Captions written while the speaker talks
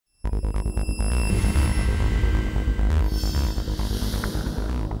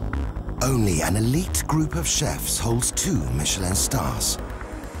Only an elite group of chefs holds 2 Michelin stars.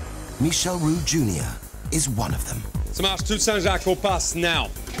 Michel Roux Jr. is one of them. Ça marche, tout Saint-Jacques au pass now.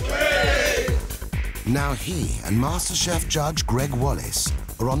 Now he and MasterChef judge Gregg Wallace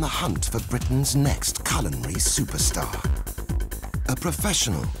are on the hunt for Britain's next culinary superstar. A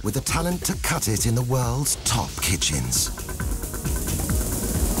professional with the talent to cut it in the world's top kitchens.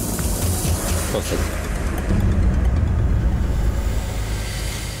 Perfect.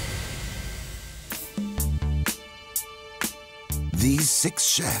 These 6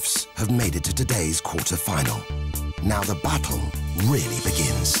 chefs have made it to today's quarter-final. Now the battle really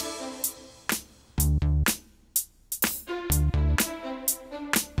begins.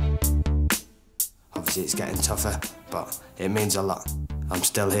 Obviously it's getting tougher, but it means a lot. I'm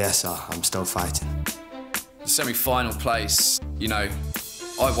still here, so I'm still fighting. The semi-final place, you know,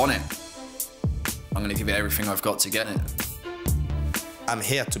 I want it. I'm going to give it everything I've got to get it. I'm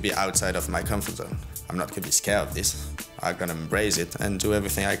here to be outside of my comfort zone. I'm not going to be scared of this. I'm going to embrace it and do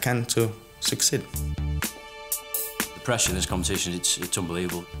everything I can to succeed. The pressure in this competition, it's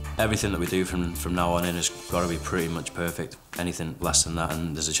unbelievable. Everything that we do from now on in has got to be pretty much perfect. Anything less than that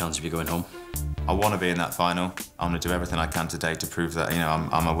and there's a chance of you going home. I want to be in that final. I'm going to do everything I can today to prove that, you know,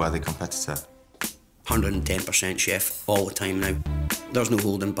 I'm a worthy competitor. 110% chef all the time now. There's no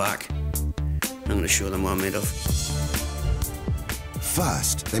holding back. I'm going to show them what I'm made of.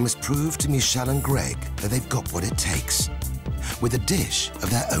 First, they must prove to Michel and Gregg that they've got what it takes, with a dish of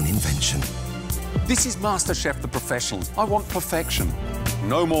their own invention. This is MasterChef The Professionals. I want perfection.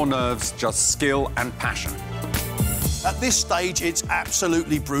 No more nerves, just skill and passion. At this stage, it's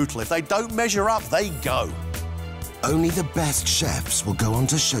absolutely brutal. If they don't measure up, they go. Only the best chefs will go on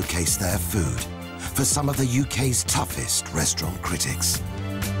to showcase their food for some of the UK's toughest restaurant critics.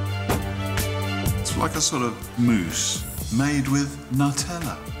 It's like a sort of mousse made with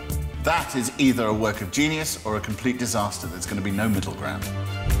Nutella. That is either a work of genius or a complete disaster. There's going to be no middle ground.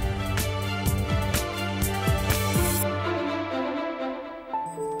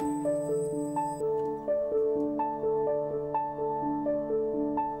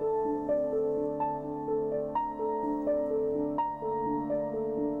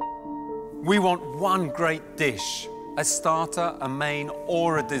 We want one great dish, a starter, a main,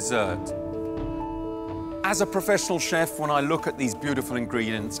 or a dessert. As a professional chef, when I look at these beautiful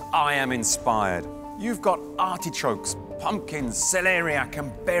ingredients, I am inspired. You've got artichokes, pumpkins, celeriac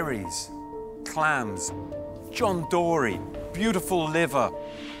and berries, clams, John Dory, beautiful liver.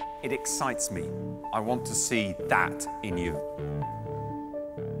 It excites me. I want to see that in you.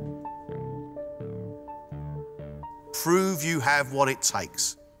 Prove you have what it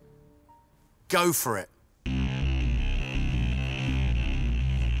takes. Go for it.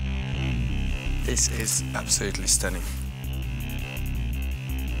 This is absolutely stunning.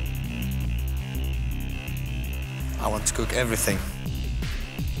 I want to cook everything.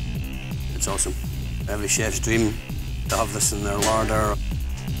 It's awesome. Every chef's dream to have this in their larder.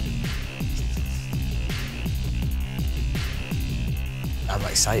 I'm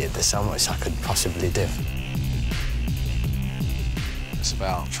excited. There's so much I could possibly do. It's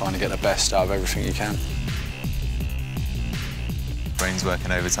about trying to get the best out of everything you can. Brain's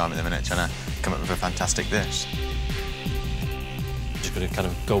working overtime at the minute, trying to come up with a fantastic dish. Just got to kind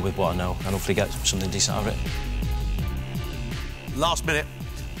of go with what I know and hopefully get something decent out of it. Last minute,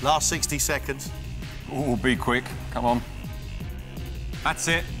 last 60 seconds. Ooh, be quick, come on. That's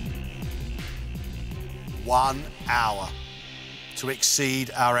it. 1 hour to exceed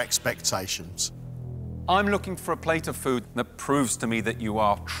our expectations. I'm looking for a plate of food that proves to me that you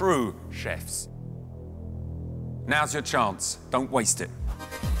are true chefs. Now's your chance. Don't waste it.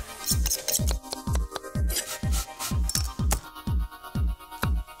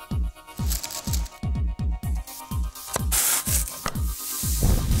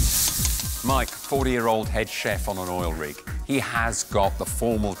 Mike, 40-year-old head chef on an oil rig. He has got the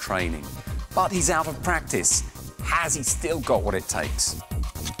formal training, but he's out of practice. Has he still got what it takes?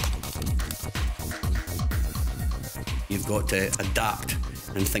 You've got to adapt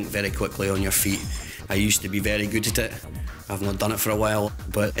and think very quickly on your feet. I used to be very good at it. I've not done it for a while,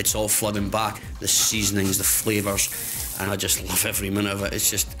 but it's all flooding back. The seasonings, the flavours, and I just love every minute of it. It's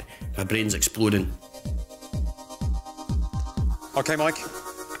just, my brain's exploding. OK, Mike.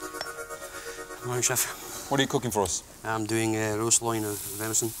 Morning, Chef. What are you cooking for us? I'm doing a roast loin of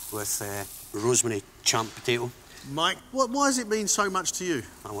venison with rosemary champ potato. Mike, why does it mean so much to you?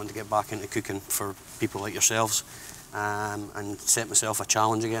 I want to get back into cooking for people like yourselves and set myself a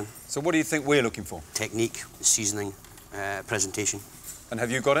challenge again. So what do you think we're looking for? Technique, seasoning, presentation. And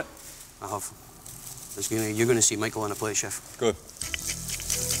have you got it? I have. You're going to see Michael on a plate, Chef. Good.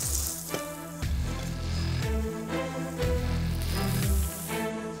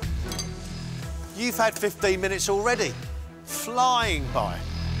 had 15 minutes already. Flying by.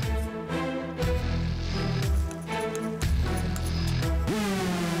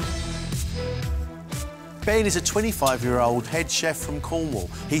 Ben is a 25-year-old head chef from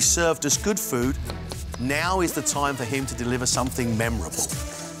Cornwall. He served us good food. Now is the time for him to deliver something memorable.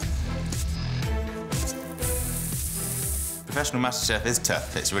 Professional MasterChef is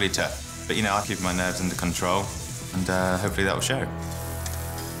tough. It's really tough. But, you know, I keep my nerves under control, and hopefully that will show.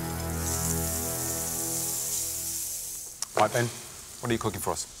 Right, Ben, what are you cooking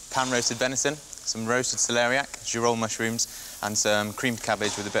for us? Pan-roasted venison, some roasted celeriac, girole mushrooms, and some creamed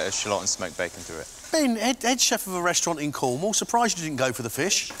cabbage with a bit of shallot and smoked bacon through it. Ben, head chef of a restaurant in Cornwall. Surprised you didn't go for the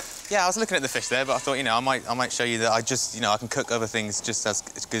fish. Yeah, I was looking at the fish there, but I thought, you know, I might show you that I just, you know, I can cook other things just as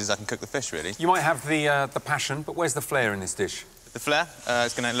good as I can cook the fish, really. You might have the passion, but where's the flair in this dish? The flair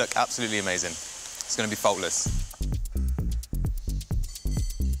is going to look absolutely amazing. It's going to be faultless.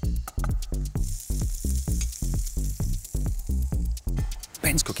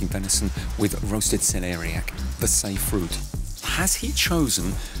 Ben's cooking venison with roasted celeriac, the safe route. Has he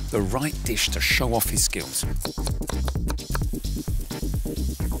chosen the right dish to show off his skills?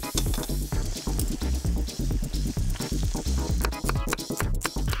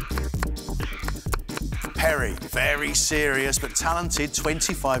 Perry, very serious but talented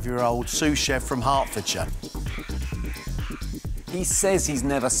 25-year-old sous chef from Hertfordshire. He says he's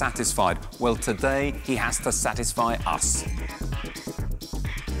never satisfied. Well, today he has to satisfy us.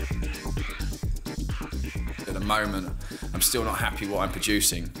 At the moment, I'm still not happy what I'm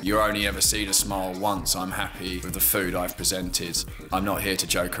producing. You only ever see the smile once. I'm happy with the food I've presented. I'm not here to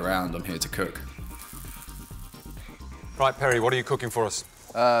joke around, I'm here to cook. Right, Perry, what are you cooking for us?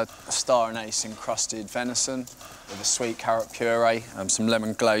 A star anise encrusted venison with a sweet carrot puree, some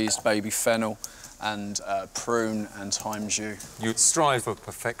lemon glazed baby fennel, and prune and thyme jus. You strive for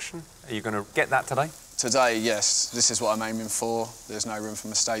perfection. Are you going to get that today? Today, yes. This is what I'm aiming for. There's no room for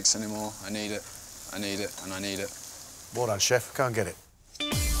mistakes anymore. I need it, I need it, and I need it. Well done, chef. Go and get it.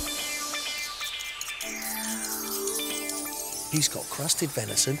 He's got crusted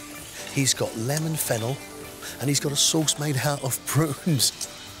venison, he's got lemon fennel, and he's got a sauce made out of prunes.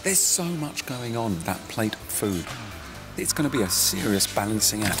 There's so much going on, that plate of food. It's going to be a serious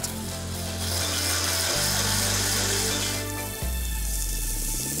balancing act.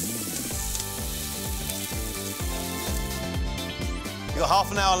 You've got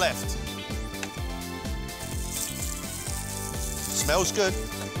half an hour left. Smells good.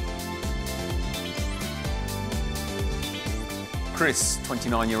 Chris,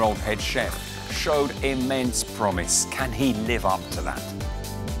 29-year-old head chef, showed immense promise. Can he live up to that?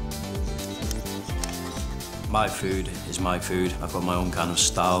 My food is my food. I've got my own kind of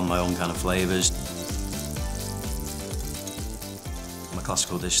style, my own kind of flavours. My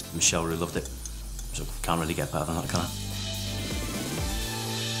classical dish, Michel Roux loved it. So can't really get better than that, can I?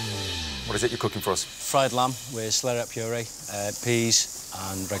 What is it you're cooking for us? Fried lamb with celeriac puree, peas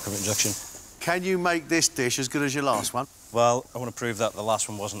and breadcrumb introduction. Can you make this dish as good as your last one? Well, I want to prove that the last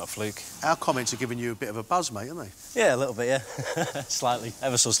one wasn't a fluke. Our comments are giving you a bit of a buzz, mate, aren't they? Yeah, a little bit, yeah. Slightly,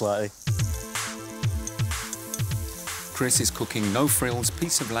 ever so slightly. Chris is cooking no frills,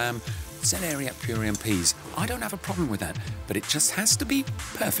 piece of lamb, celeriac puree and peas. I don't have a problem with that, but it just has to be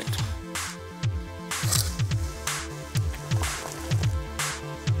perfect.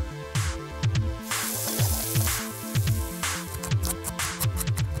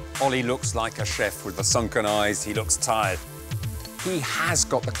 Ollie looks like a chef with the sunken eyes. He looks tired. He has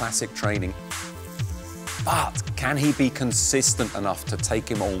got the classic training, but can he be consistent enough to take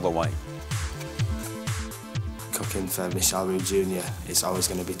him all the way? Cooking for Michel Roux Jr. is always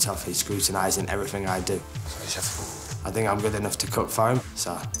going to be tough. He's scrutinising everything I do. I think I'm good enough to cook for him,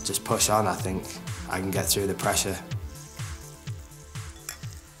 so just push on. I think I can get through the pressure.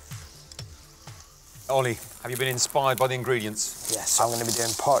 Ollie, have you been inspired by the ingredients? Yes, I'm going to be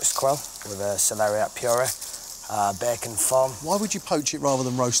doing poached quail with a celeriac puree, bacon foam. Why would you poach it rather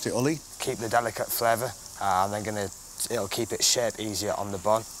than roast it, Ollie? Keep the delicate flavour. I'm then it'll keep its shape easier on the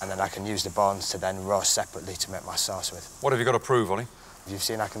bone, and then I can use the bones to then roast separately to make my sauce with. What have you got to prove, Ollie? You've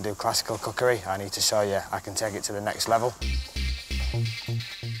seen I can do classical cookery. I need to show you I can take it to the next level.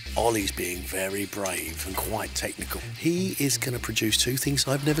 Ollie's being very brave and quite technical. He is going to produce two things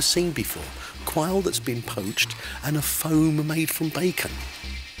I've never seen before. Quail that's been poached and a foam made from bacon.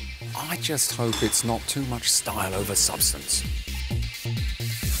 I just hope it's not too much style over substance.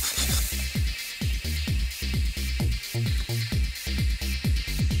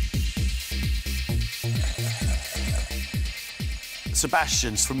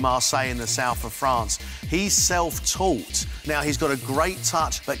 Sebastian's from Marseille in the south of France. He's self-taught. Now, he's got a great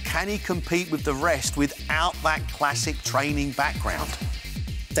touch, but can he compete with the rest without that classic training background?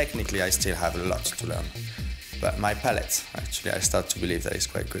 Technically, I still have a lot to learn. But my palate, actually, I start to believe that it's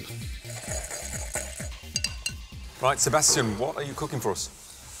quite good. Right, Sebastian, what are you cooking for us?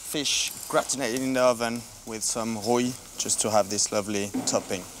 Fish gratinated in the oven with some rouille, just to have this lovely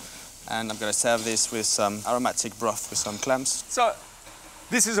topping. And I'm going to serve this with some aromatic broth with some clams. So,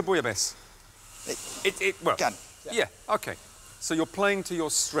 this is a bouillabaisse? Well, can. Yeah, OK. So you're playing to your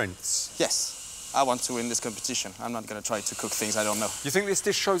strengths? Yes. I want to win this competition. I'm not going to try to cook things I don't know. You think this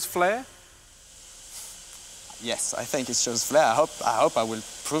dish shows flair? Yes, I think it shows flair. I hope I will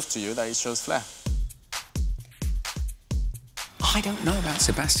prove to you that it shows flair. I don't know about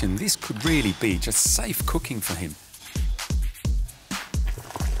Sebastian. This could really be just safe cooking for him.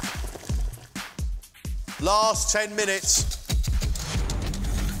 Last 10 minutes.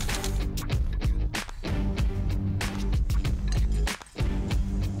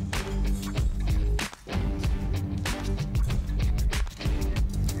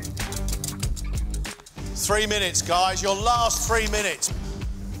 Three minutes, guys. Your last 3 minutes.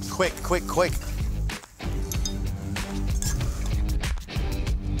 Quick, quick, quick.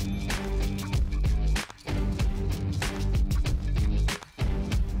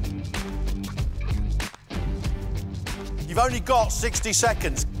 You've only got 60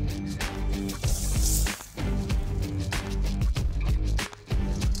 seconds.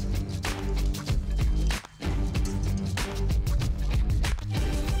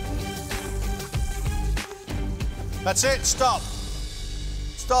 That's it, stop.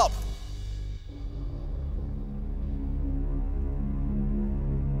 Stop.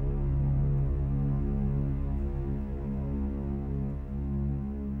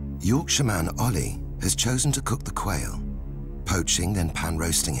 Yorkshireman Ollie has chosen to cook the quail, poaching then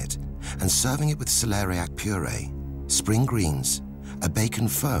pan-roasting it, and serving it with celeriac puree, spring greens, a bacon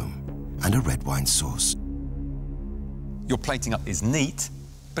foam, and a red wine sauce. Your plating up is neat,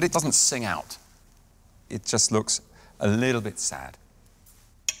 but it doesn't sing out. It just looks a little bit sad.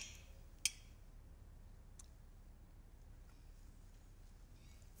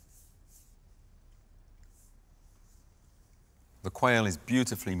 The quail is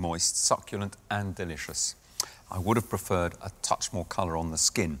beautifully moist, succulent and delicious. I would have preferred a touch more colour on the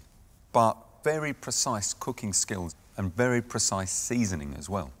skin, but very precise cooking skills and very precise seasoning as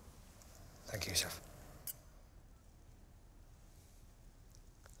well. Thank you, Chef.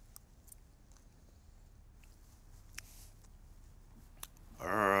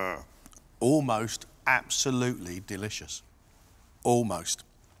 Almost absolutely delicious. Almost.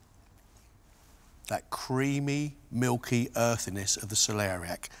 That creamy, milky earthiness of the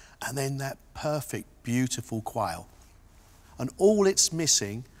celeriac, and then that perfect, beautiful quail. And all it's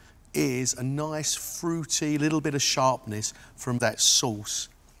missing is a nice, fruity, little bit of sharpness from that sauce.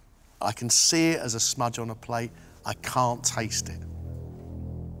 I can see it as a smudge on a plate. I can't taste it.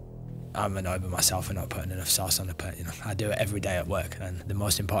 I'm an over myself for not putting enough sauce on the plate. You know, I do it every day at work, and the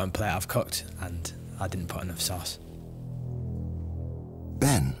most important plate I've cooked, and I didn't put enough sauce.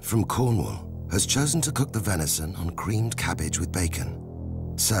 Ben from Cornwall has chosen to cook the venison on creamed cabbage with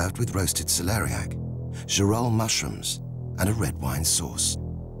bacon, served with roasted celeriac, girole mushrooms, and a red wine sauce.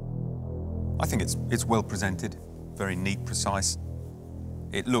 I think it's well presented, very neat, precise.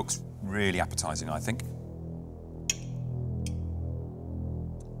 It looks really appetising, I think.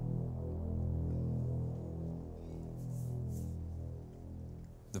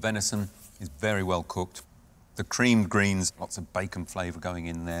 The venison is very well cooked. The creamed greens, lots of bacon flavour going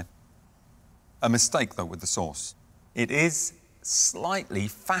in there. A mistake, though, with the sauce. It is slightly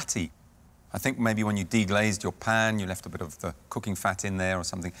fatty. I think maybe when you deglazed your pan, you left a bit of the cooking fat in there or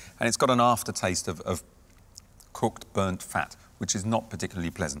something, and it's got an aftertaste of cooked, burnt fat, which is not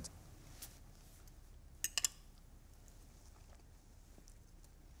particularly pleasant.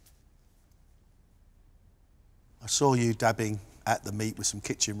 I saw you dabbing at the meat with some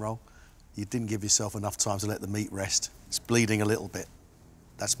kitchen roll. You didn't give yourself enough time to let the meat rest. It's bleeding a little bit.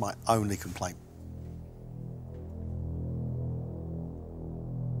 That's my only complaint.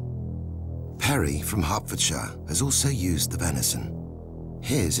 Perry from Hertfordshire has also used the venison.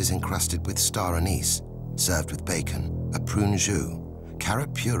 His is encrusted with star anise, served with bacon, a prune jus,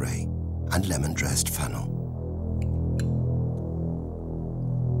 carrot puree, and lemon-dressed fennel.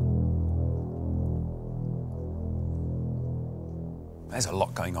 There's a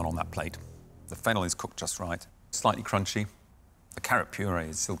lot going on that plate. The fennel is cooked just right, slightly crunchy. The carrot puree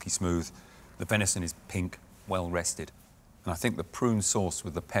is silky smooth. The venison is pink, well rested. And I think the prune sauce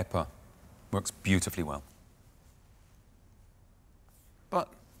with the pepper works beautifully well. But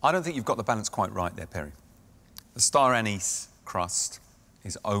I don't think you've got the balance quite right there, Perry. The star anise crust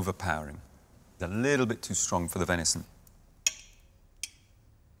is overpowering. It's a little bit too strong for the venison.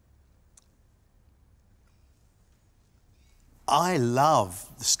 I love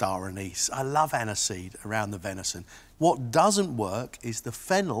the star anise. I love aniseed around the venison. What doesn't work is the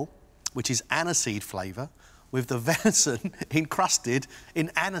fennel, which is aniseed flavour, with the venison encrusted in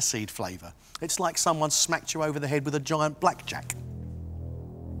aniseed flavour. It's like someone smacked you over the head with a giant blackjack.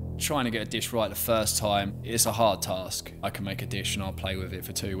 Trying to get a dish right the first time, it's a hard task. I can make a dish and I'll play with it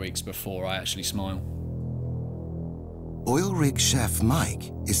for 2 weeks before I actually smile. Oil rig chef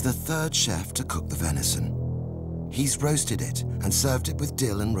Mike is the third chef to cook the venison. He's roasted it and served it with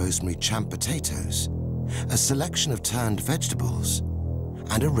dill and rosemary champ potatoes, a selection of turned vegetables,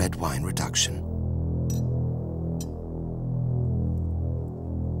 and a red wine reduction.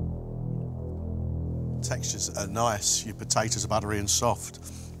 Textures are nice, your potatoes are buttery and soft,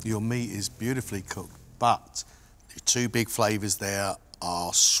 your meat is beautifully cooked, but the two big flavours there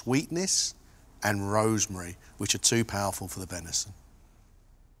are sweetness and rosemary, which are too powerful for the venison.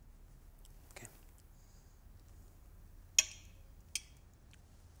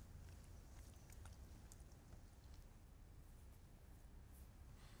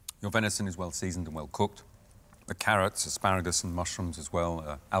 Your venison is well seasoned and well cooked. The carrots, asparagus and mushrooms as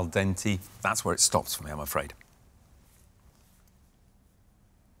well, al dente. That's where it stops for me, I'm afraid.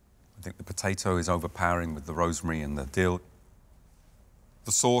 I think the potato is overpowering with the rosemary and the dill.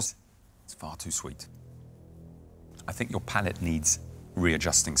 The sauce, it's far too sweet. I think your palate needs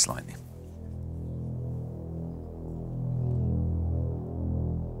readjusting slightly.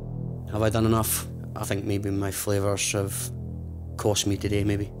 Have I done enough? I think maybe my flavours have cost me today,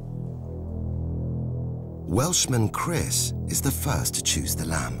 maybe. Welshman Chris is the first to choose the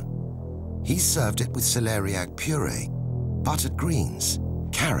lamb. He served it with celeriac puree, buttered greens,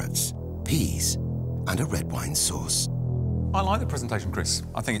 carrots, peas, and a red wine sauce. I like the presentation, Chris.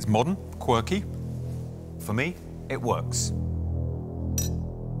 I think it's modern, quirky. For me, it works.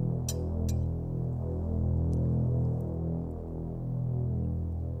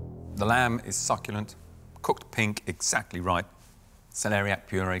 The lamb is succulent, cooked pink, exactly right. Celeriac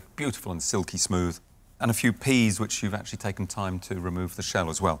puree, beautiful and silky smooth. And a few peas, which you've actually taken time to remove the shell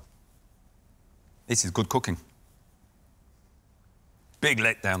as well. This is good cooking. Big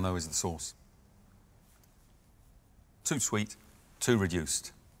letdown, though, is the sauce. Too sweet, too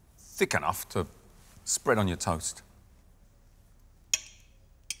reduced. Thick enough to spread on your toast.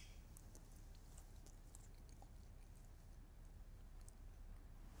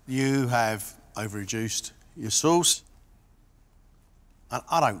 You have over-reduced your sauce, and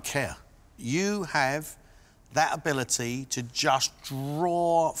I don't care. You have that ability to just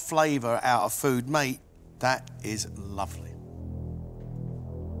draw flavour out of food, mate. That is lovely.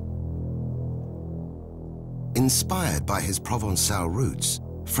 Inspired by his Provençal roots,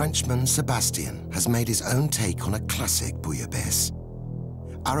 Frenchman Sebastian has made his own take on a classic bouillabaisse.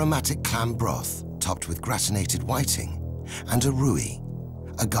 Aromatic clam broth topped with gratinated whiting, and a rouille,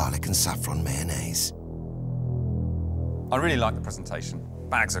 a garlic and saffron mayonnaise. I really like the presentation.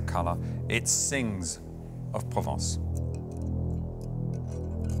 Bags of colour. It sings of Provence.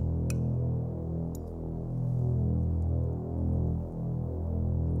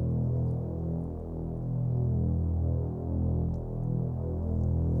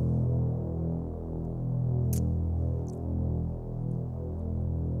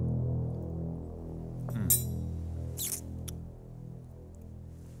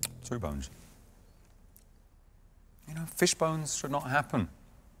 Two bones. You know, fish bones should not happen.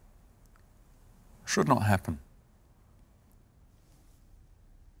 Should not happen.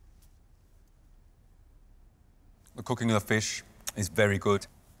 The cooking of the fish is very good.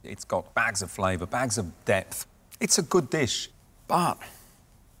 It's got bags of flavour, bags of depth. It's a good dish, but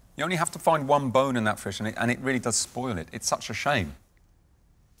you only have to find one bone in that fish and it really does spoil it. It's such a shame.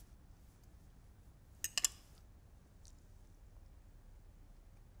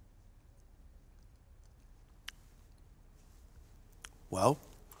 Well,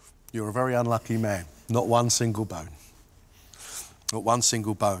 you're a very unlucky man. Not one single bone. Not one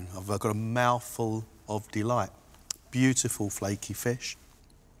single bone. I've got a mouthful of delight. Beautiful flaky fish.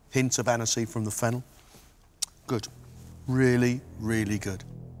 Hint of aniseed from the fennel. Good. Really, really good.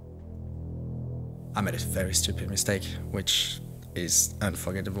 I made a very stupid mistake, which is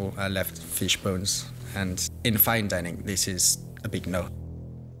unforgettable. I left fish bones, and in fine dining, this is a big no.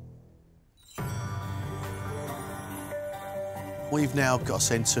 We've now got to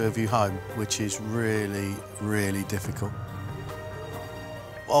send two of you home, which is really, really difficult.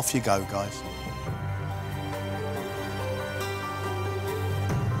 Off you go, guys.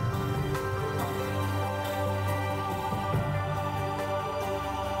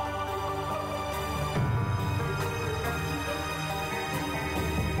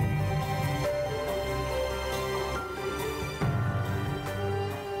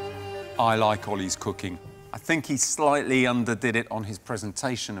 I like Ollie's cooking. I think he slightly underdid it on his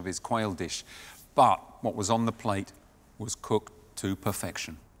presentation of his quail dish, but what was on the plate was cooked to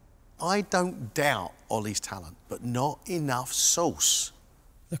perfection. I don't doubt Ollie's talent, but not enough sauce.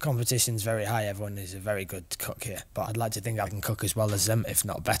 The competition's very high, everyone is a very good cook here, but I'd like to think I can cook as well as them, if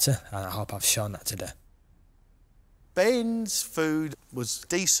not better, and I hope I've shown that today. Ben's food was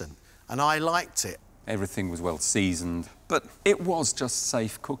decent, and I liked it. Everything was well seasoned, but it was just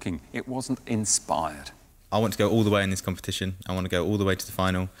safe cooking. It wasn't inspired. I want to go all the way in this competition. I want to go all the way to the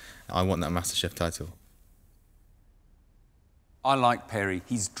final. I want that MasterChef title. I like Perry.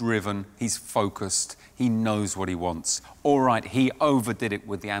 He's driven, he's focused, he knows what he wants. All right, he overdid it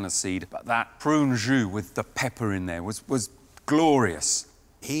with the aniseed, but that prune jus with the pepper in there was glorious.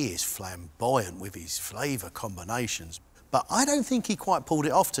 He is flamboyant with his flavour combinations, but I don't think he quite pulled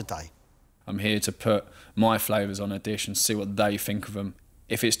it off today. I'm here to put my flavours on a dish and see what they think of them.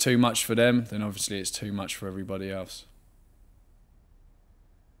 If it's too much for them, then obviously it's too much for everybody else.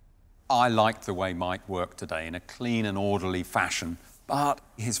 I liked the way Mike worked today in a clean and orderly fashion, but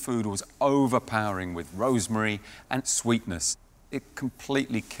his food was overpowering with rosemary and sweetness. It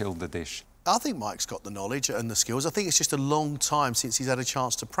completely killed the dish. I think Mike's got the knowledge and the skills. I think it's just a long time since he's had a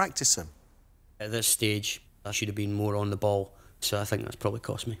chance to practice them. At this stage, I should have been more on the ball, so I think that's probably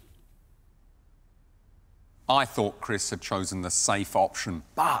cost me. I thought Chris had chosen the safe option,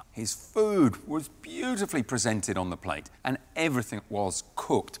 but his food was beautifully presented on the plate and everything was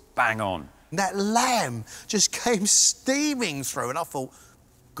cooked bang on. That lamb just came steaming through and I thought,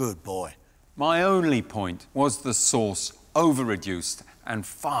 good boy. My only point was the sauce over-reduced and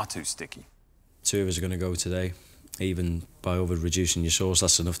far too sticky. 2 of us are going to go today. Even by over-reducing your sauce,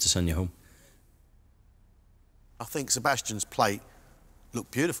 that's enough to send you home. I think Sebastian's plate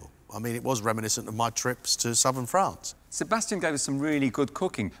looked beautiful. I mean, it was reminiscent of my trips to southern France. Sebastian gave us some really good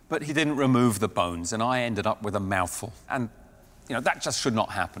cooking, but he didn't remove the bones, and I ended up with a mouthful. And, you know, that just should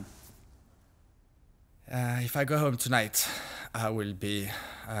not happen. If I go home tonight, I will be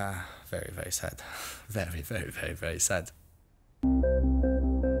very, very sad. Very, very, very, very sad.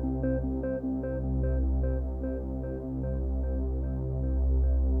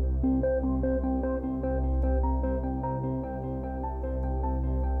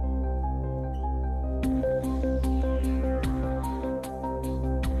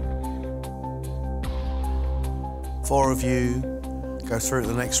 4 of you go through to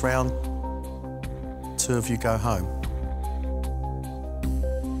the next round. 2 of you go home.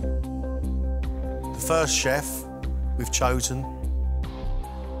 The first chef we've chosen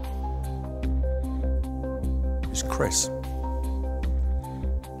is Chris.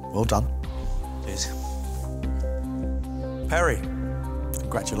 Well done. Cheers. Perry.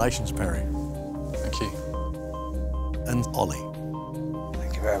 Congratulations, Perry. Thank you. And Ollie.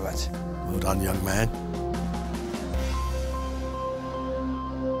 Thank you very much. Well done, young man.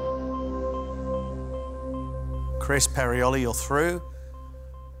 Chris, Perry, Ollie, you're through.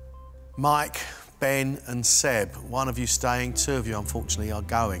 Mike, Ben and Seb, 1 of you staying, 2 of you, unfortunately, are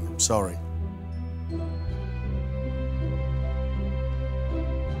going. I'm sorry.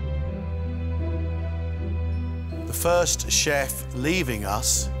 The first chef leaving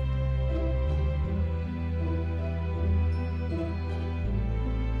us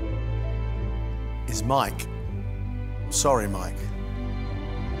is Mike. Sorry, Mike.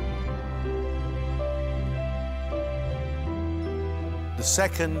 The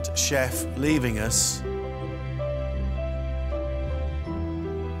second chef leaving us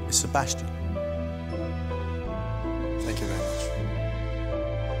is Sebastian. Thank you very much.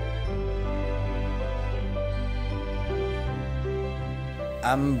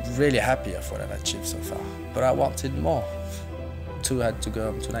 I'm really happy of what I've achieved so far, but I wanted more. 2 had to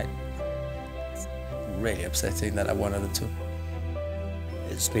go home tonight. It's really upsetting that I wanted the 2.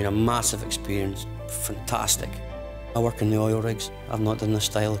 It's been a massive experience, fantastic. I work in the oil rigs. I've not done this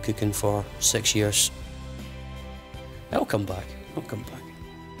style of cooking for 6 years. I'll come back, I'll come back.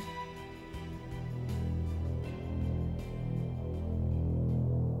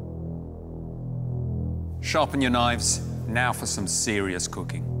 Sharpen your knives. Now for some serious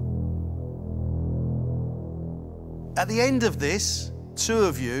cooking. At the end of this, 2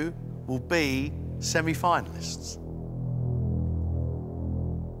 of you will be semi-finalists.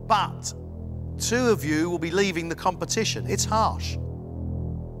 But 2 of you will be leaving the competition. It's harsh.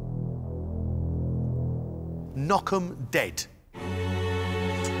 Knock 'em dead.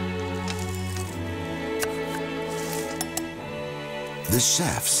 The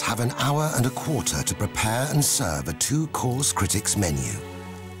chefs have an hour and a quarter to prepare and serve a 2-course critics menu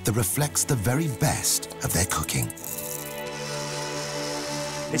that reflects the very best of their cooking.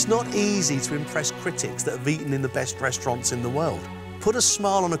 It's not easy to impress critics that have eaten in the best restaurants in the world. Put a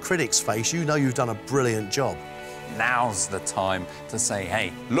smile on a critic's face, you know you've done a brilliant job. Now's the time to say,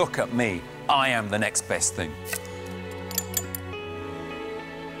 hey, look at me. I am the next best thing.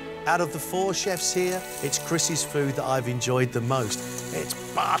 Out of the 4 chefs here, it's Chris's food that I've enjoyed the most. It's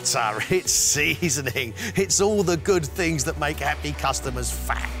butter, it's seasoning, it's all the good things that make happy customers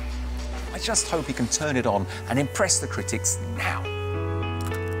fat. I just hope he can turn it on and impress the critics now.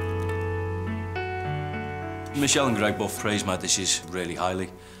 Michel and Gregg both praised my dishes really highly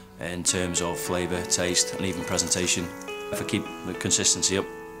in terms of flavour, taste and even presentation. If I keep the consistency up,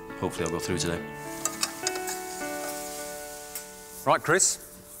 hopefully I'll go through today. Right, Chris,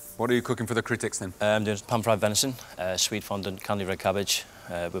 what are you cooking for the critics then? I'm doing pan-fried venison, sweet fondant, candied red cabbage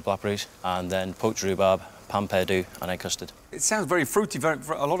with blackberries, and then poached rhubarb, pan perdu and egg custard. It sounds very fruity,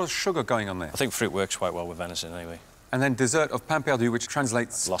 a lot of sugar going on there. I think fruit works quite well with venison anyway. And then dessert of pan perdu, which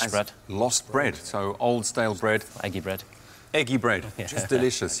translates lost as bread. Lost bread, so old stale bread. Eggy bread. Eggy bread, which is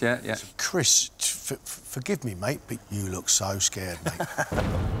delicious, yeah, yeah. Chris, forgive me, mate, but you look so scared, mate.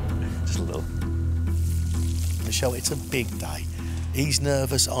 Just a little. Michel, it's a big day. He's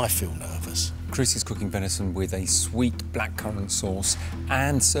nervous, I feel nervous. Chris is cooking venison with a sweet blackcurrant sauce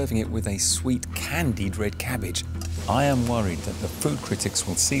and serving it with a sweet candied red cabbage. I am worried that the food critics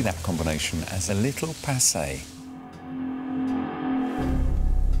will see that combination as a little passé.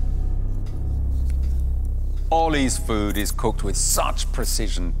 Ollie's food is cooked with such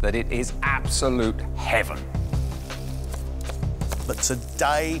precision that it is absolute heaven. But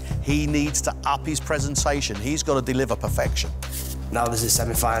today, he needs to up his presentation. He's got to deliver perfection. Now there's a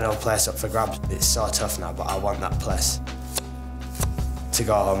semi-final place up for grabs. It's so tough now, but I want that place. To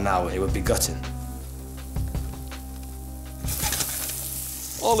go home now, it would be gutting.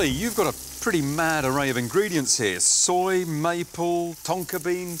 Ollie, you've got a pretty mad array of ingredients here. Soy, maple, tonka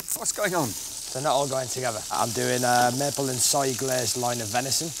bean. What's going on? They're not all going together. I'm doing a maple and soy glazed loin of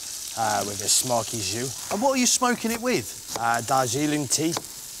venison with a smoky jus. And what are you smoking it with? Darjeeling tea,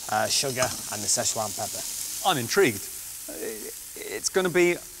 sugar and the Szechuan pepper. I'm intrigued. It's going to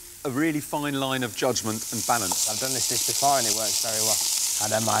be a really fine line of judgment and balance. I've done this dish before and it works very well.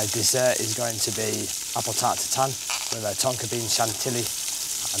 And then my dessert is going to be apple tart tatin with a tonka bean chantilly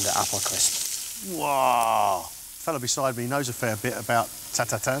and the apple crisp. Wow! The fella beside me knows a fair bit about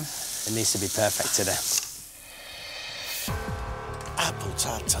tatin. It needs to be perfect today. Apple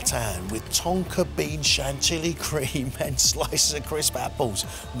tart tatin with tonka bean chantilly cream and slices of crisp apples.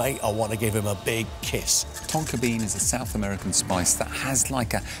 Mate, I want to give him a big kiss. Tonka bean is a South American spice that has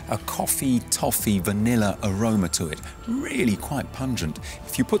like a coffee, toffee, vanilla aroma to it. Really quite pungent.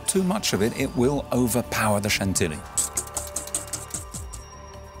 If you put too much of it, it will overpower the chantilly.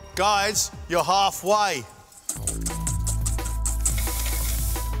 Guys, you're halfway.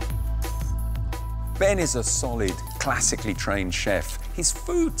 Ben is a solid, classically trained chef. His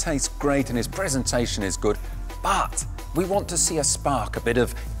food tastes great and his presentation is good, but we want to see a spark, a bit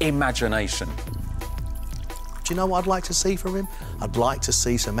of imagination. Do you know what I'd like to see from him? I'd like to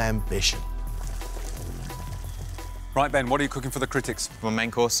see some ambition. Right, Ben, what are you cooking for the critics? For my main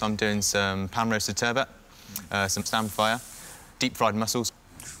course, I'm doing some pan-roasted turbot, some stand fire, deep-fried mussels,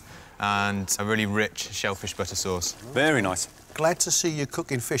 and a really rich shellfish butter sauce. Very nice. Glad to see you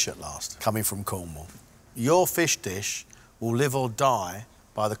cooking fish at last, coming from Cornwall. Your fish dish will live or die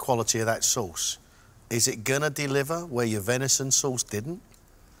by the quality of that sauce. Is it gonna deliver where your venison sauce didn't?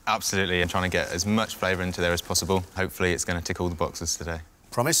 Absolutely. I'm trying to get as much flavour into there as possible. Hopefully it's going to tick all the boxes today.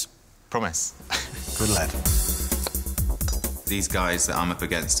 Promise? Promise. Good lad. These guys that I'm up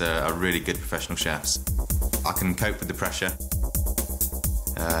against are really good professional chefs. I can cope with the pressure.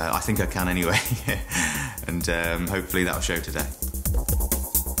 I think I can anyway. And hopefully that'll show today.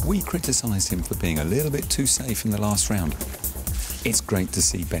 We criticised him for being a little bit too safe in the last round. It's great to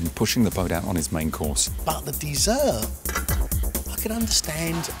see Ben pushing the boat out on his main course. But the dessert, I can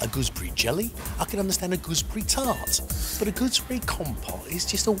understand a gooseberry jelly, I can understand a gooseberry tart, but a gooseberry compote is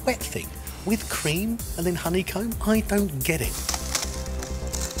just a wet thing with cream and then honeycomb. I don't get it.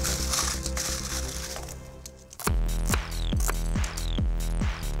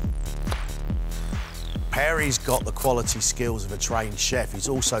 Perry's got the quality skills of a trained chef. He's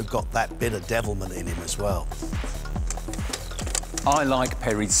also got that bit of devilment in him as well. I like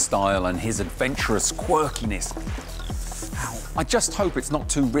Perry's style and his adventurous quirkiness. I just hope it's not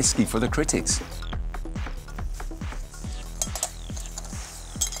too risky for the critics.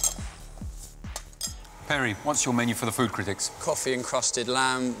 Perry, what's your menu for the food critics? Coffee encrusted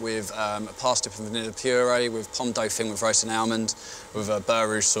lamb with a pasta and vanilla puree with pomme dauphine with roasted almond with a beurre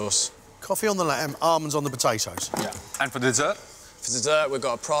rouge sauce. Coffee on the lamb, almonds on the potatoes. Yeah. And for dessert? For dessert, we've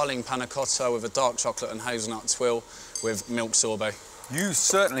got a praline panna cotta with a dark chocolate and hazelnut twill with milk sorbet. You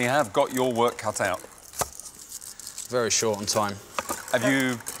certainly have got your work cut out. Very short on time. Have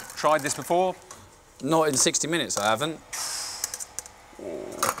you tried this before? Not in 60 minutes, I haven't.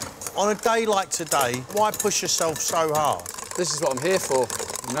 On a day like today, why push yourself so hard? This is what I'm here for,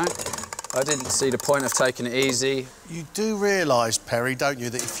 you know? I didn't see the point of taking it easy. You do realise, Perry, don't you,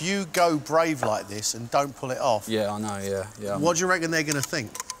 that if you go brave like this and don't pull it off... Yeah, I know, yeah. What do you reckon they're going to think?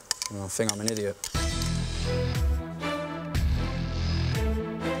 Well, I think I'm an idiot.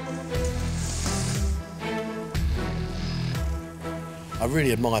 I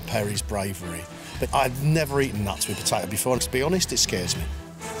really admire Perry's bravery, but I've never eaten nuts with potato before. To be honest, it scares me.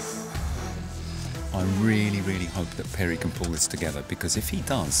 I really, really hope that Perry can pull this together, because if he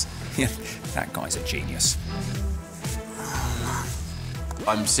does, that guy's a genius.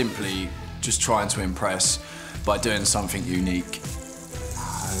 I'm simply just trying to impress by doing something unique.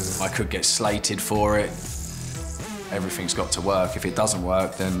 I could get slated for it. Everything's got to work. If it doesn't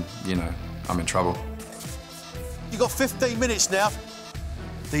work, then, you know, I'm in trouble. You've got 15 minutes now.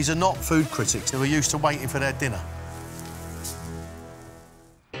 These are not food critics who are used to waiting for their dinner.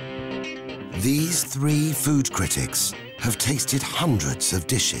 These 3 food critics have tasted hundreds of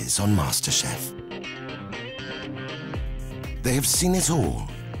dishes on MasterChef. They have seen it all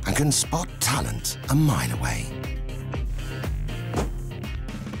and can spot talent a mile away.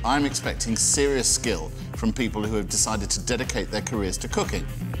 I'm expecting serious skill from people who have decided to dedicate their careers to cooking.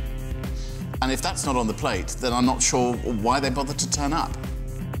 And if that's not on the plate, then I'm not sure why they bothered to turn up.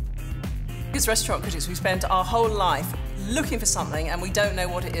 As restaurant critics, we spend our whole life looking for something and we don't know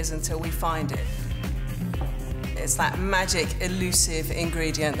what it is until we find it. It's that magic, elusive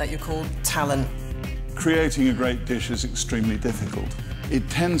ingredient that you call talent. Creating a great dish is extremely difficult. It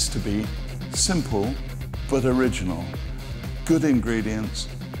tends to be simple but original. Good ingredients,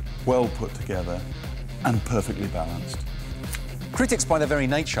 well put together and perfectly balanced. Critics, by their very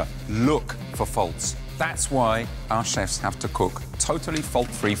nature, look for faults. That's why our chefs have to cook totally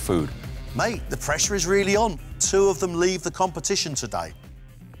fault-free food. Mate, the pressure is really on. 2 of them leave the competition today.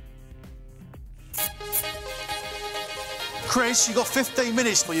 Chris, you've got 15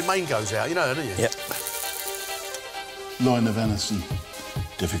 minutes before your main goes out, you know, don't you? Yep. Loin of venison.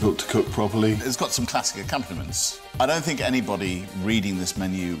 Difficult to cook properly. It's got some classic accompaniments. I don't think anybody reading this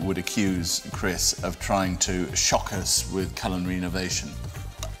menu would accuse Chris of trying to shock us with culinary innovation.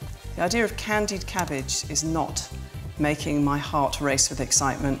 The idea of candied cabbage is not making my heart race with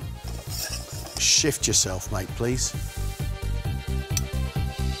excitement. Shift yourself, mate, please.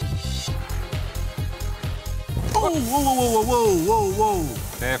 Oh, whoa, whoa, whoa, whoa, whoa,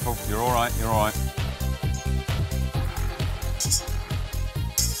 whoa. Careful, you're all right, you're all right.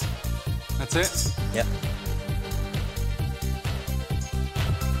 That's it? Yep.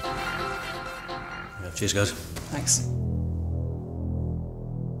 Cheers, guys. Thanks.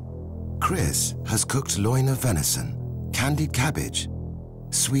 Chris has cooked loin of venison, candied cabbage,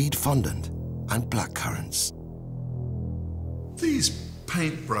 Swede fondant and blackcurrants. These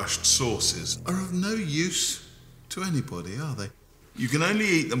paintbrushed sauces are of no use to anybody, are they? You can only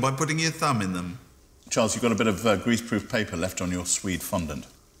eat them by putting your thumb in them. Charles, you've got a bit of greaseproof paper left on your Swede fondant.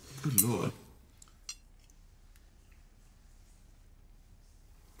 Good Lord.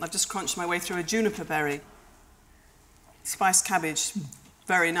 I've just crunched my way through a juniper berry. Spiced cabbage,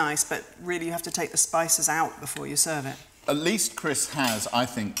 very nice, but really you have to take the spices out before you serve it. At least Chris has, I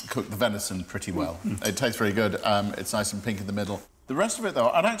think, cooked the venison pretty well. It tastes very good. It's nice and pink in the middle. The rest of it, though,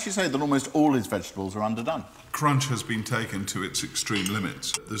 I'd actually say that almost all his vegetables are underdone. Crunch has been taken to its extreme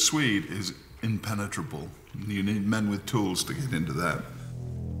limits. The Swede is impenetrable. You need men with tools to get into that.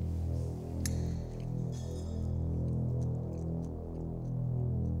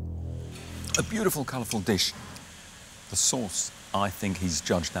 A beautiful, colourful dish. The sauce, I think he's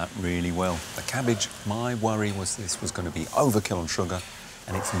judged that really well. The cabbage, my worry was this was going to be overkill on sugar,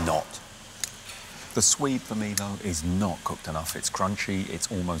 and it's not. The Swede, for me, though, is not cooked enough. It's crunchy,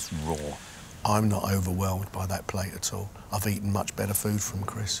 it's almost raw. I'm not overwhelmed by that plate at all. I've eaten much better food from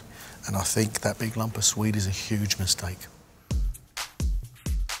Chris, and I think that big lump of Swede is a huge mistake.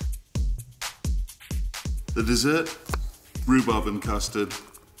 The dessert, rhubarb and custard,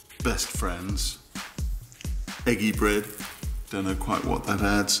 best friends. Eggy bread, don't know quite what that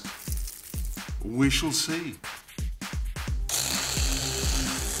adds. We shall see.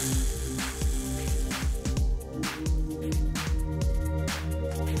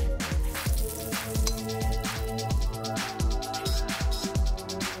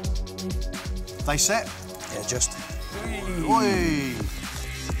 They set? Yeah, just. Oi.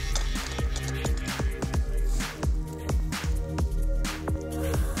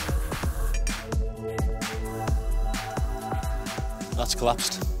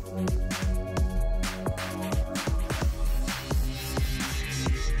 collapsed.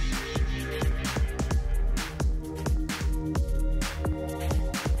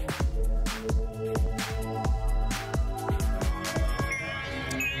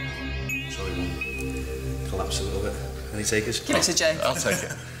 Collapse a little bit. Any takers? Give it to Joe. I'll take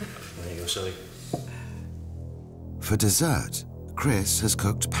it. There you go, Sally. For dessert, Chris has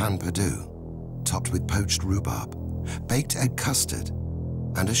cooked pan perdue, topped with poached rhubarb, baked egg custard,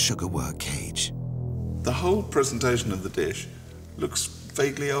 and a sugar-wort cage. The whole presentation of the dish looks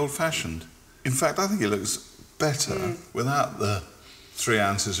vaguely old-fashioned. In fact, I think it looks better without the 3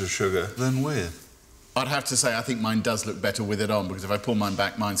 ounces of sugar than with. I'd have to say I think mine does look better with it on, because if I pull mine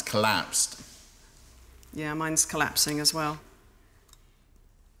back, mine's collapsed. Yeah, mine's collapsing as well.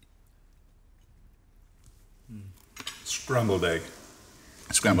 Scrambled egg.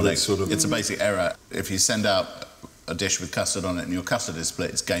 Scrambled egg. Sort of... It's a basic error. If you send out a dish with custard on it and your custard is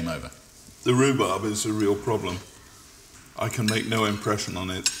split, it's game over. The rhubarb is a real problem. I can make no impression on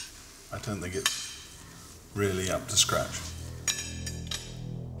it. I don't think it's really up to scratch.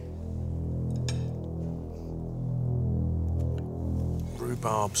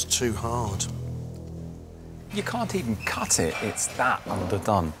 Rhubarb's too hard. You can't even cut it, it's that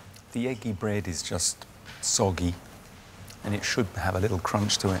underdone. The eggy bread is just soggy, and it should have a little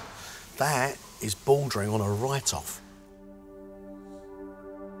crunch to it. That is bordering on a write-off.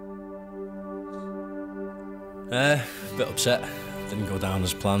 A bit upset. Didn't go down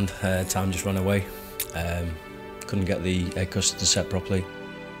as planned. Time just ran away. Couldn't get the egg custard set properly.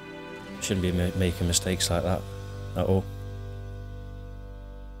 Shouldn't be making mistakes like that at all.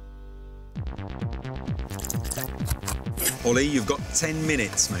 Ollie, you've got 10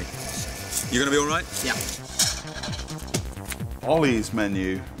 minutes, mate. You gonna be all right? Yeah. Ollie's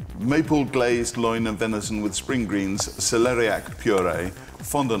menu: maple glazed loin of venison with spring greens, celeriac puree,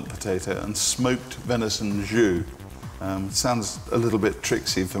 fondant potato, and smoked venison jus. Sounds a little bit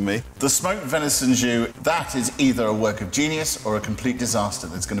tricksy for me. The smoked venison jus, that is either a work of genius or a complete disaster.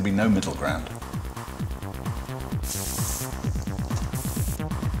 There's going to be no middle ground.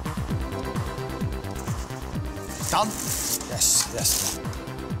 Done? Yes, yes.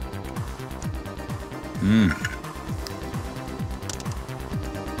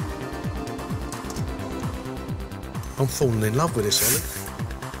 I'm falling in love with this, Ollie.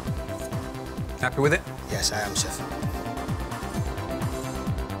 Happy with it? Yes, I am, chef.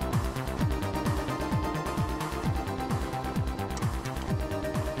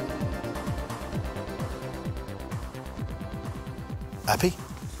 Happy?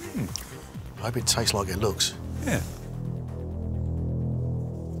 I hope it tastes like it looks. Yeah.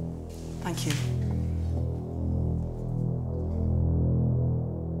 Thank you.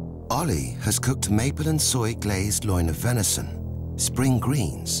 Ollie has cooked maple and soy glazed loin of venison, spring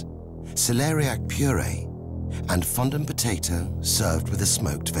greens, celeriac puree, and fondant potato served with a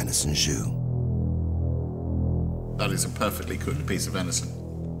smoked venison jus. That is a perfectly cooked piece of venison.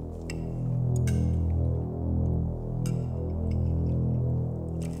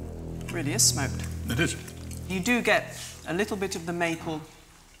 It really is smoked. It is. You do get a little bit of the maple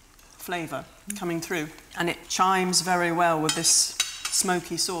flavour coming through, and it chimes very well with this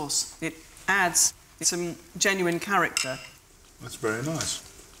smoky sauce. It adds some genuine character. That's very nice.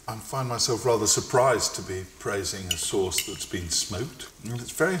 I find myself rather surprised to be praising a sauce that's been smoked. And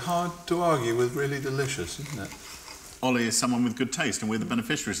it's very hard to argue with really delicious, isn't it? Ollie is someone with good taste, and we're the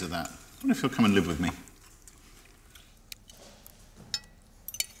beneficiaries of that. I wonder if he'll come and live with me.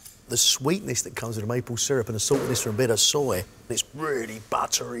 The sweetness that comes with the maple syrup and the saltiness from a bit of soy. It's really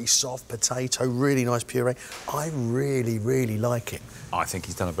buttery, soft potato, really nice puree. I really, really like it. I think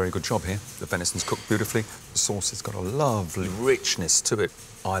he's done a very good job here. The venison's cooked beautifully. The sauce has got a lovely richness to it.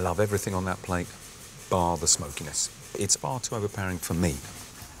 I love everything on that plate, bar the smokiness. It's far too overpowering for me.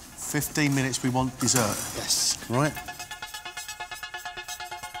 15 minutes, we want dessert. Yes. Right?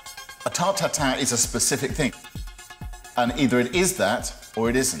 A tarte tatin is a specific thing. And either it is that, or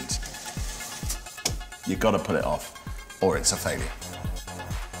it isn't. You've got to put it off, or it's a failure.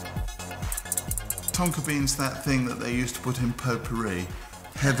 Tonka bean's that thing that they used to put in potpourri,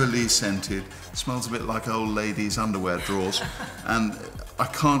 heavily scented, smells a bit like old ladies' underwear drawers, and I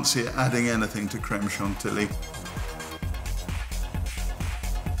can't see it adding anything to creme chantilly.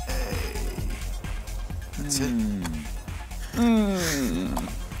 That's it.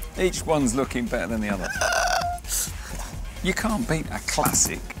 Each one's looking better than the other. You can't beat a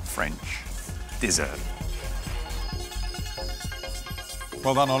classic French dessert.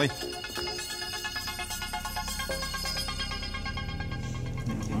 Well done, Ollie.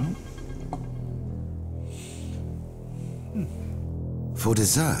 For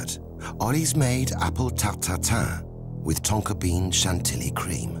dessert, Ollie's made apple tarte tatin with tonka bean chantilly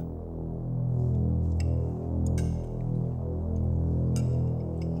cream.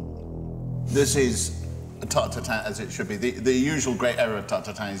 This is a tarte tatin as it should be. The usual great error of tarte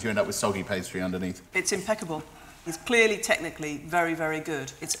tatin is you end up with soggy pastry underneath. It's impeccable. It's clearly technically very, very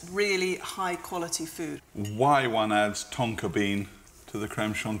good. It's really high quality food. Why one adds tonka bean to the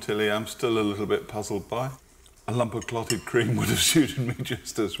creme chantilly, I'm still a little bit puzzled by. A lump of clotted cream would have suited me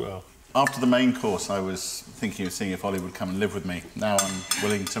just as well. After the main course, I was thinking of seeing if Ollie would come and live with me. Now I'm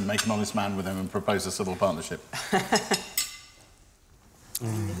willing to make an honest man with him and propose a civil partnership.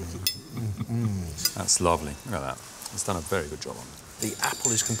 That's lovely. Look at that. It's done a very good job on it. The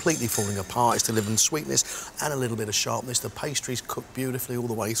apple is completely falling apart. It's delivering sweetness and a little bit of sharpness. The pastry's cooked beautifully all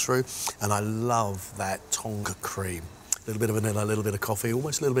the way through, and I love that tonka cream. A little bit of vanilla, a little bit of coffee,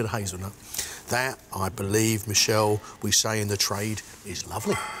 almost a little bit of hazelnut. That, I believe, Michel, we say in the trade, is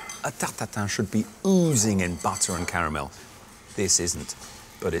lovely. A tarte tatin should be oozing in butter and caramel. This isn't,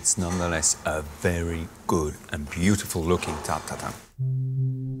 but it's nonetheless a very good and beautiful looking tarte tatin.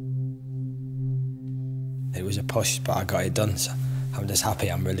 It was a push, but I got it done, so I'm just happy,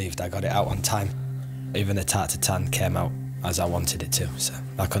 I'm relieved I got it out on time. Even the tarte tatin came out as I wanted it to, so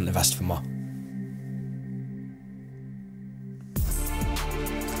I couldn't have asked for more.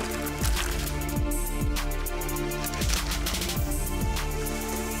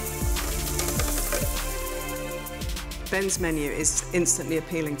 Ben's menu is instantly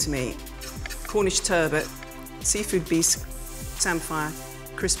appealing to me. Cornish turbot, seafood bisque, samphire,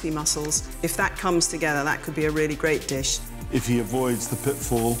 crispy mussels. If that comes together, that could be a really great dish. If he avoids the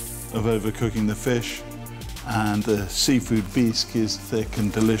pitfall of overcooking the fish and the seafood bisque is thick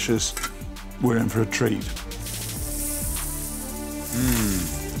and delicious, we're in for a treat.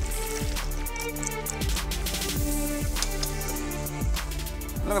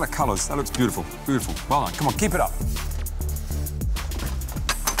 Look at the colours. That looks beautiful. Beautiful. Well done. Come on, keep it up.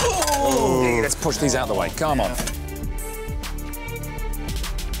 Oh! Hey, let's push these out of the way. Come on.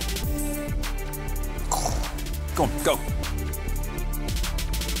 Go on, go.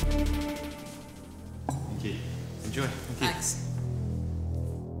 Thank you. Enjoy. Thank you. Thanks.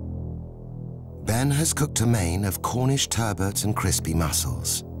 Ben has cooked a main of Cornish turbot and crispy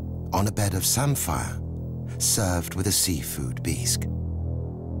mussels on a bed of samphire, served with a seafood bisque.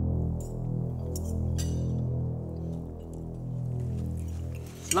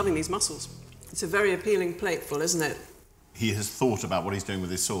 Loving these mussels. It's a very appealing plateful, isn't it? He has thought about what he's doing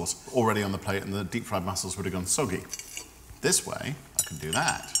with his sauce already on the plate, and the deep-fried mussels would have gone soggy. This way, I can do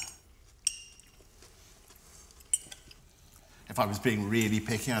that. If I was being really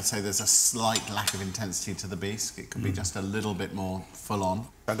picky, I'd say there's a slight lack of intensity to the bisque. It could be just a little bit more full-on.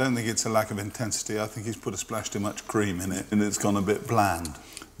 I don't think it's a lack of intensity. I think he's put a splash too much cream in it and it's gone a bit bland.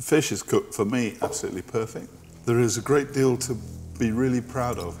 The fish is cooked, for me, absolutely perfect. There is a great deal to be really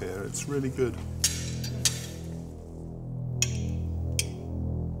proud of here. It's really good.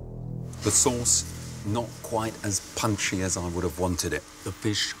 The sauce, not quite as punchy as I would have wanted it. The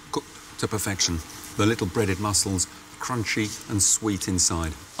fish cooked to perfection. The little breaded mussels, crunchy and sweet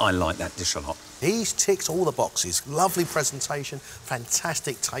inside. I like that dish a lot. He's ticked all the boxes. Lovely presentation,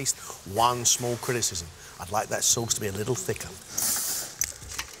 fantastic taste. One small criticism. I'd like that sauce to be a little thicker.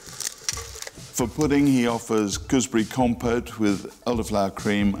 For pudding, he offers gooseberry compote with elderflower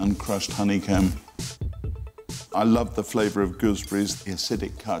cream and crushed honeycomb. I love the flavour of gooseberries, the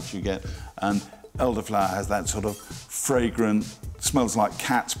acidic cut you get, and elderflower has that sort of fragrant, smells like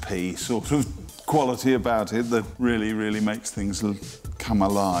cat's pee sort of quality about it that really, really makes things come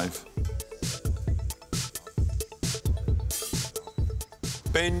alive.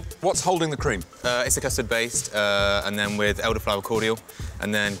 Ben, what's holding the cream? It's a custard based, and then with elderflower cordial,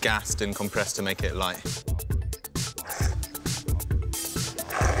 and then gassed and compressed to make it light.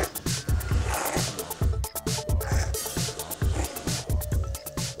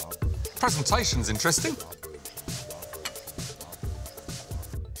 Presentation's interesting.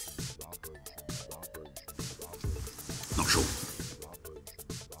 Not sure.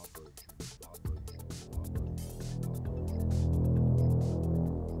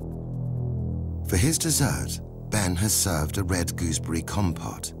 For his dessert, Ben has served a red gooseberry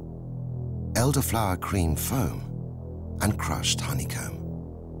compote, elderflower cream foam, and crushed honeycomb.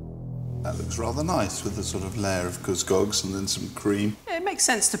 That looks rather nice with the sort of layer of couscous and then some cream. It makes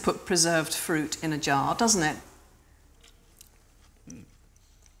sense to put preserved fruit in a jar, doesn't it?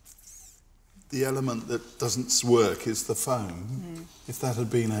 The element that doesn't work is the foam. If that had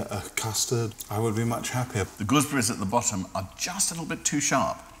been a custard, I would be much happier. The gooseberries at the bottom are just a little bit too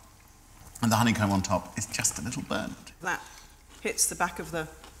sharp, and the honeycomb on top is just a little burnt. That hits the back of the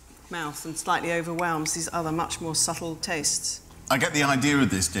mouth and slightly overwhelms these other much more subtle tastes. I get the idea of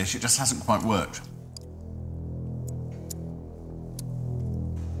this dish, it just hasn't quite worked.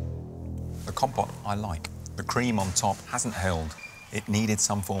 The compote I like. The cream on top hasn't held. It needed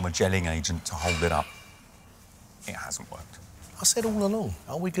some form of gelling agent to hold it up. It hasn't worked. I said all along,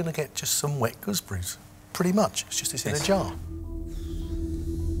 are we going to get just some wet gooseberries? Pretty much. It's just in a jar.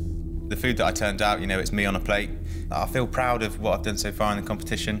 The food that I turned out, you know, it's me on a plate. I feel proud of what I've done so far in the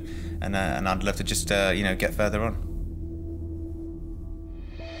competition, and I'd love to just, you know, get further on.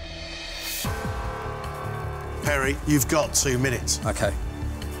 Perry, you've got 2 minutes. OK.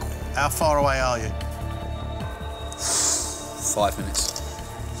 How far away are you? 5 minutes.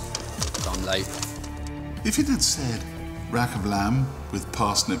 I'm late. If it had said rack of lamb with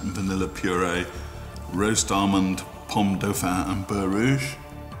parsnip and vanilla puree, roast almond, pomme dauphin and beurre rouge,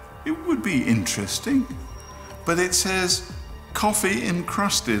 it would be interesting. But it says coffee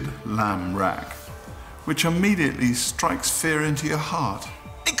encrusted lamb rack, which immediately strikes fear into your heart.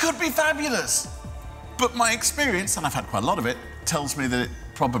 It could be fabulous. But my experience, and I've had quite a lot of it, tells me that it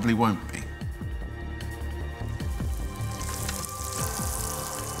probably won't be.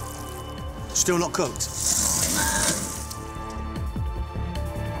 Still not cooked?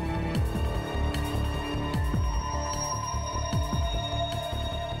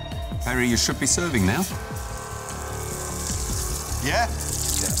 Perry, you should be serving now. Yeah?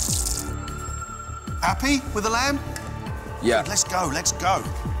 Yeah. Happy with the lamb? Yeah. Good, let's go, let's go.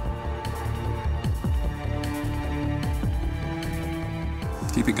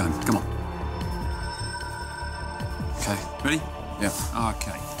 Keep it going, come on. OK. Ready? Yeah.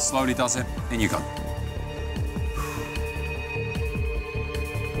 OK. Slowly does it, in you go.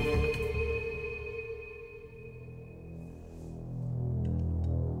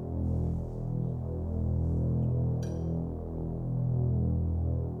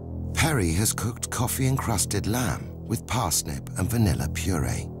 Perry has cooked coffee-encrusted lamb with parsnip and vanilla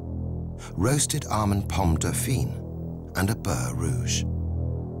puree, roasted almond pomme dauphine, and a beurre rouge.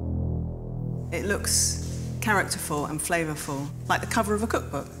 It looks characterful and flavourful, like the cover of a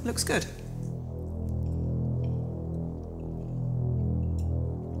cookbook. Looks good.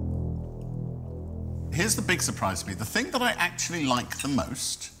 Here's the big surprise to me. The thing that I actually like the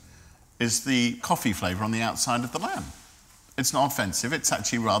most is the coffee flavour on the outside of the lamb. It's not offensive, it's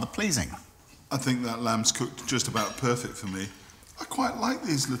actually rather pleasing. I think that lamb's cooked just about perfect for me. I quite like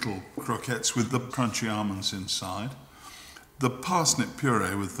these little croquettes with the crunchy almonds inside. The parsnip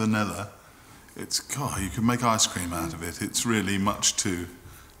puree with vanilla, God, you could make ice cream out of it. It's really much too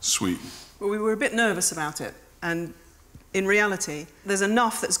sweet. Well, we were a bit nervous about it, and in reality, there's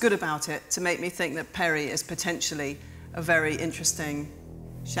enough that's good about it to make me think that Perry is potentially a very interesting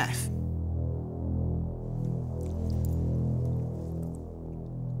chef.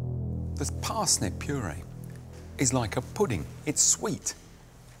 The parsnip puree is like a pudding. It's sweet.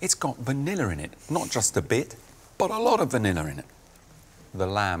 It's got vanilla in it. Not just a bit, but a lot of vanilla in it. The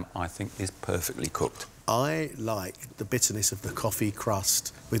lamb, I think, is perfectly cooked. I like the bitterness of the coffee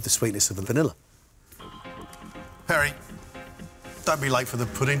crust with the sweetness of the vanilla. Perry, don't be late for the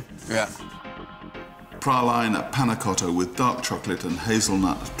pudding. Yeah. Praline panna cotta with dark chocolate and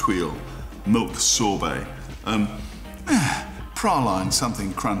hazelnut tuile, milk sorbet. Praline,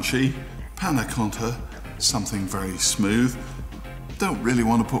 something crunchy. Panna cotta, something very smooth. Don't really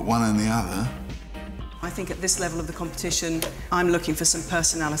want to put one in the other. I think at this level of the competition, I'm looking for some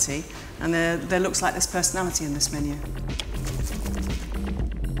personality, and there looks like there's personality in this menu.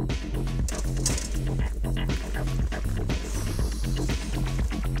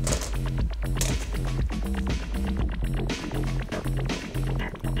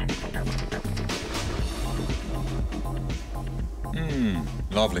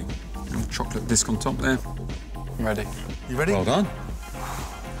 Lovely. Chocolate disc on top there. Ready. You ready? Well done.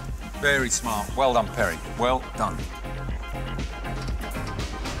 Very smart. Well done, Perry. Well done.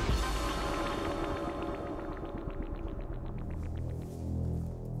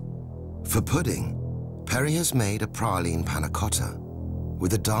 For pudding, Perry has made a praline panna cotta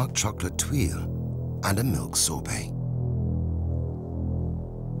with a dark chocolate tuile and a milk sorbet.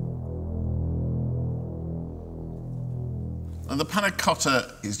 And the panna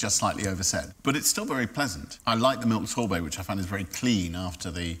cotta is just slightly overset, but it's still very pleasant. I like the milk sorbet, which I find is very clean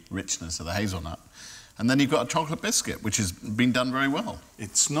after the richness of the hazelnut. And then you've got a chocolate biscuit, which has been done very well.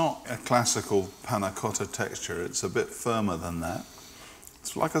 It's not a classical panna cotta texture. It's a bit firmer than that.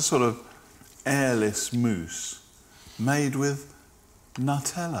 It's like a sort of airless mousse made with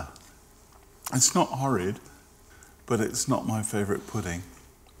Nutella. It's not horrid, but it's not my favourite pudding.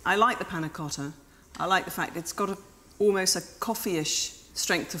 I like the panna cotta. I like the fact it's got almost a coffee-ish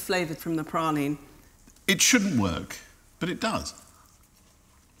strength of flavour from the praline. It shouldn't work, but it does.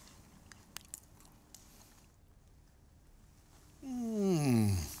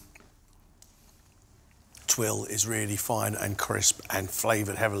 Twill is really fine and crisp and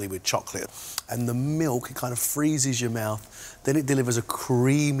flavoured heavily with chocolate. And the milk, it kind of freezes your mouth. Then it delivers a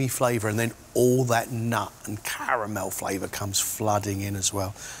creamy flavour, and then all that nut and caramel flavour comes flooding in as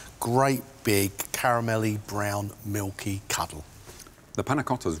well. Great big caramelly, brown, milky cuddle. The panna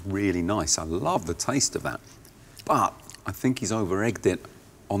cotta's really nice. I love the taste of that. But I think he's over-egged it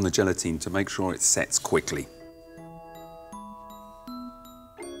on the gelatine to make sure it sets quickly.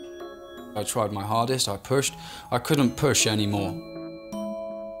 I tried my hardest, I pushed. I couldn't push anymore.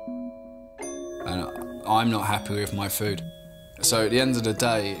 And I'm not happy with my food. So at the end of the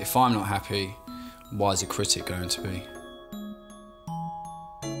day, if I'm not happy, why is a critic going to be?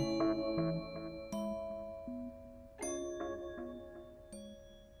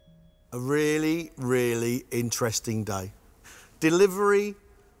 A really, really interesting day. Delivery,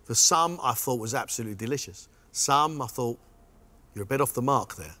 for some, I thought was absolutely delicious. Some, I thought, you're a bit off the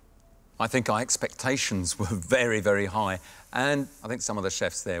mark there. I think our expectations were very, very high, and I think some of the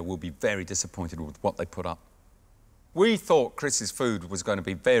chefs there will be very disappointed with what they put up. We thought Chris's food was going to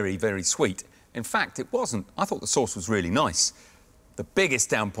be very, very sweet. In fact, it wasn't. I thought the sauce was really nice. The biggest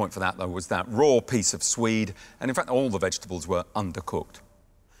down point for that, though, was that raw piece of swede, and in fact, all the vegetables were undercooked.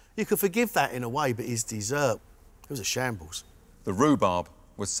 You could forgive that in a way, but his dessert, it was a shambles. The rhubarb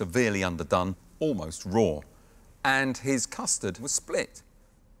was severely underdone, almost raw, and his custard was split.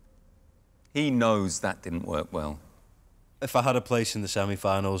 He knows that didn't work well. If I had a place in the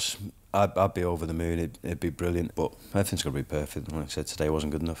semi-finals, I'd be over the moon. It'd be brilliant, but everything's got to be perfect. Like I said, today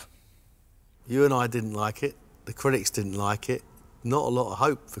wasn't good enough. You and I didn't like it. The critics didn't like it. Not a lot of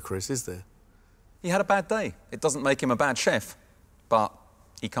hope for Chris, is there? He had a bad day. It doesn't make him a bad chef, but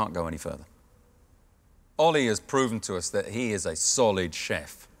he can't go any further. Ollie has proven to us that he is a solid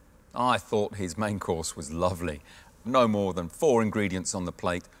chef. I thought his main course was lovely. No more than 4 ingredients on the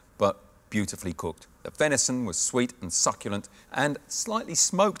plate, but beautifully cooked. The venison was sweet and succulent and slightly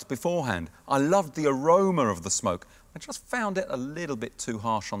smoked beforehand. I loved the aroma of the smoke. I just found it a little bit too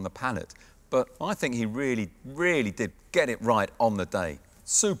harsh on the palate. But I think he really, really did get it right on the day.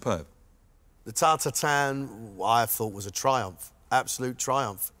 Superb. The tartatan, I thought, was a triumph. Absolute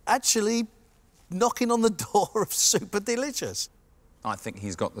triumph. Actually, knocking on the door of super delicious. I think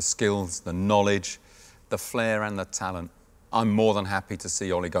he's got the skills, the knowledge, the flair and the talent. I'm more than happy to see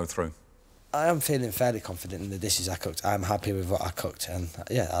Ollie go through. I am feeling fairly confident in the dishes I cooked. I'm happy with what I cooked, and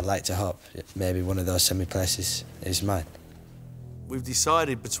yeah, I'd like to hope maybe one of those semi-places is mine. We've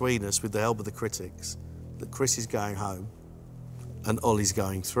decided between us, with the help of the critics, that Chris is going home and Ollie's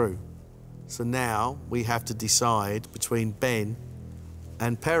going through. So now we have to decide between Ben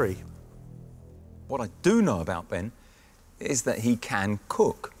and Perry. What I do know about Ben is that he can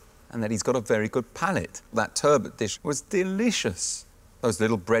cook and that he's got a very good palate. That turbot dish was delicious. Those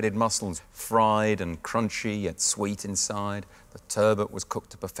little breaded mussels, fried and crunchy yet sweet inside. The turbot was cooked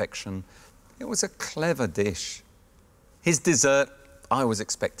to perfection. It was a clever dish. His dessert, I was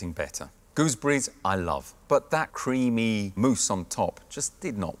expecting better. Gooseberries, I love, but that creamy mousse on top just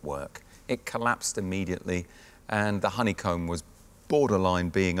did not work. It collapsed immediately, and the honeycomb was borderline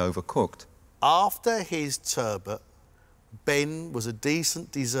being overcooked. After his turbot, Ben was a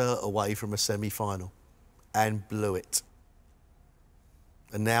decent dessert away from a semi-final and blew it.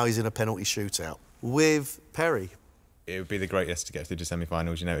 And now he's in a penalty shootout with Perry. It would be the greatest to get through to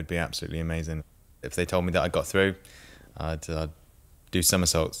semi-finals. You know, it would be absolutely amazing. If they told me that I got through, I'd do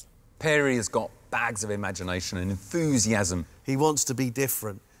somersaults. Perry has got bags of imagination and enthusiasm. He wants to be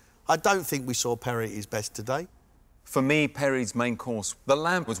different. I don't think we saw Perry at his best today. For me, Perry's main course, the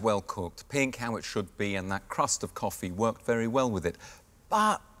lamb was well cooked, pink how it should be, and that crust of coffee worked very well with it.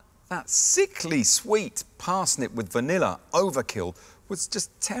 But that sickly sweet parsnip with vanilla overkill was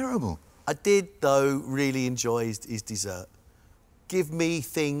just terrible. I did, though, really enjoy his dessert. Give me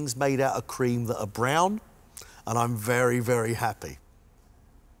things made out of cream that are brown, and I'm very, very happy.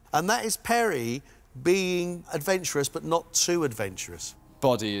 And that is Perry being adventurous, but not too adventurous.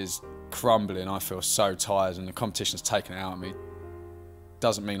 Body is crumbling. I feel so tired, and the competition's taken it out of me.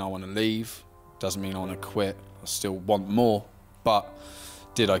 Doesn't mean I want to leave. Doesn't mean I want to quit. I still want more. But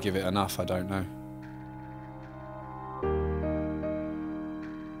did I give it enough? I don't know.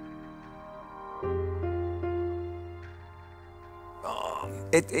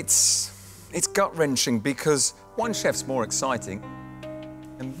 It's gut-wrenching because one chef's more exciting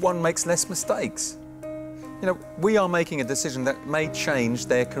and one makes less mistakes. You know, we are making a decision that may change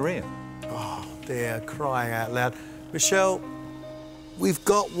their career. Oh, dear, crying out loud. Michel, we've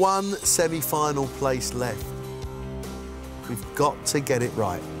got one semi-final place left. We've got to get it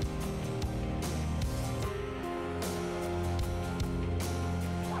right.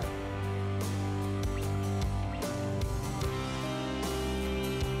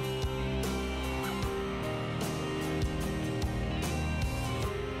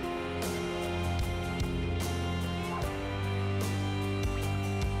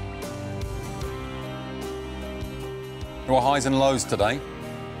 There were highs and lows today.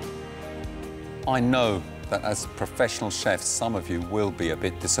 I know that as professional chefs, some of you will be a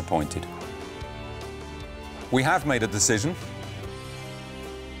bit disappointed. We have made a decision,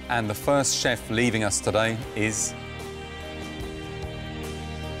 and the first chef leaving us today is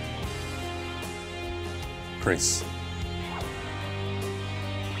Chris.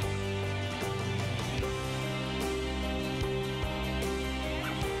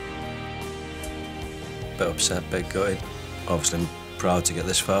 Bit upset, bit gutted. Obviously, I'm proud to get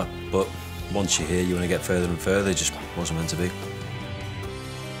this far, but once you're here, you want to get further and further. It just wasn't meant to be.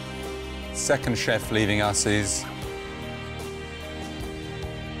 Second chef leaving us is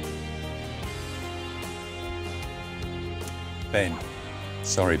Ben.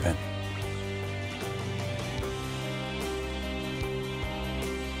 Sorry, Ben.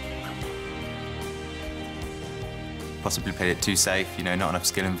 Possibly played it too safe, you know, not enough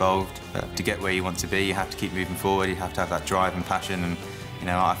skill involved. But to get where you want to be, you have to keep moving forward, you have to have that drive and passion, and, you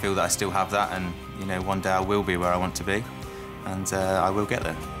know, I feel that I still have that, and, you know, one day I will be where I want to be, and I will get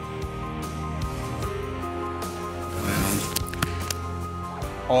there.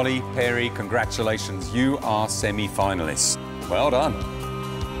 Ollie, Perry, congratulations. You are semi-finalists. Well done.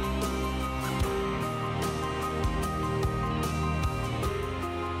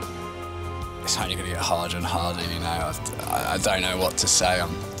 It's only going to get harder and harder, you know. I don't know what to say.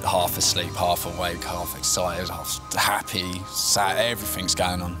 I'm half asleep, half awake, half excited, half happy, sad. Everything's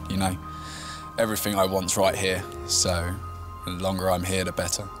going on, you know. Everything I want's right here. So the longer I'm here, the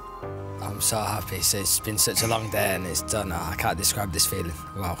better. I'm so happy. It's been such a long day and it's done. I can't describe this feeling.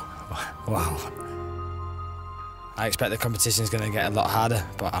 Wow. Wow. I expect the competition's going to get a lot harder,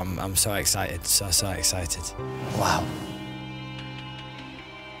 but I'm so excited, so excited. Wow.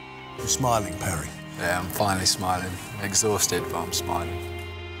 You're smiling, Perry. Yeah, I'm finally smiling. Exhausted, but I'm smiling.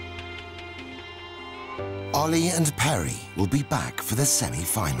 Ollie and Perry will be back for the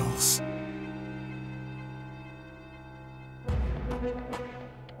semi-finals.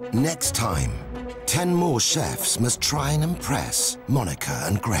 Next time, 10 more chefs must try and impress Monica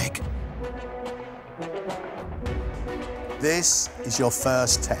and Gregg. This is your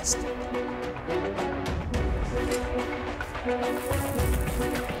first test.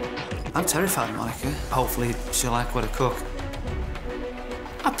 I'm terrified, Monica. Hopefully she'll like what I cook.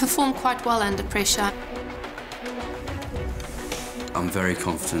 I perform quite well under pressure. I'm very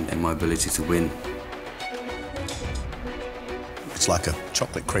confident in my ability to win. It's like a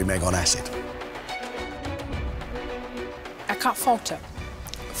chocolate cream egg on acid. I can't falter.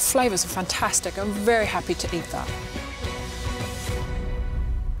 Flavours are fantastic. I'm very happy to eat that.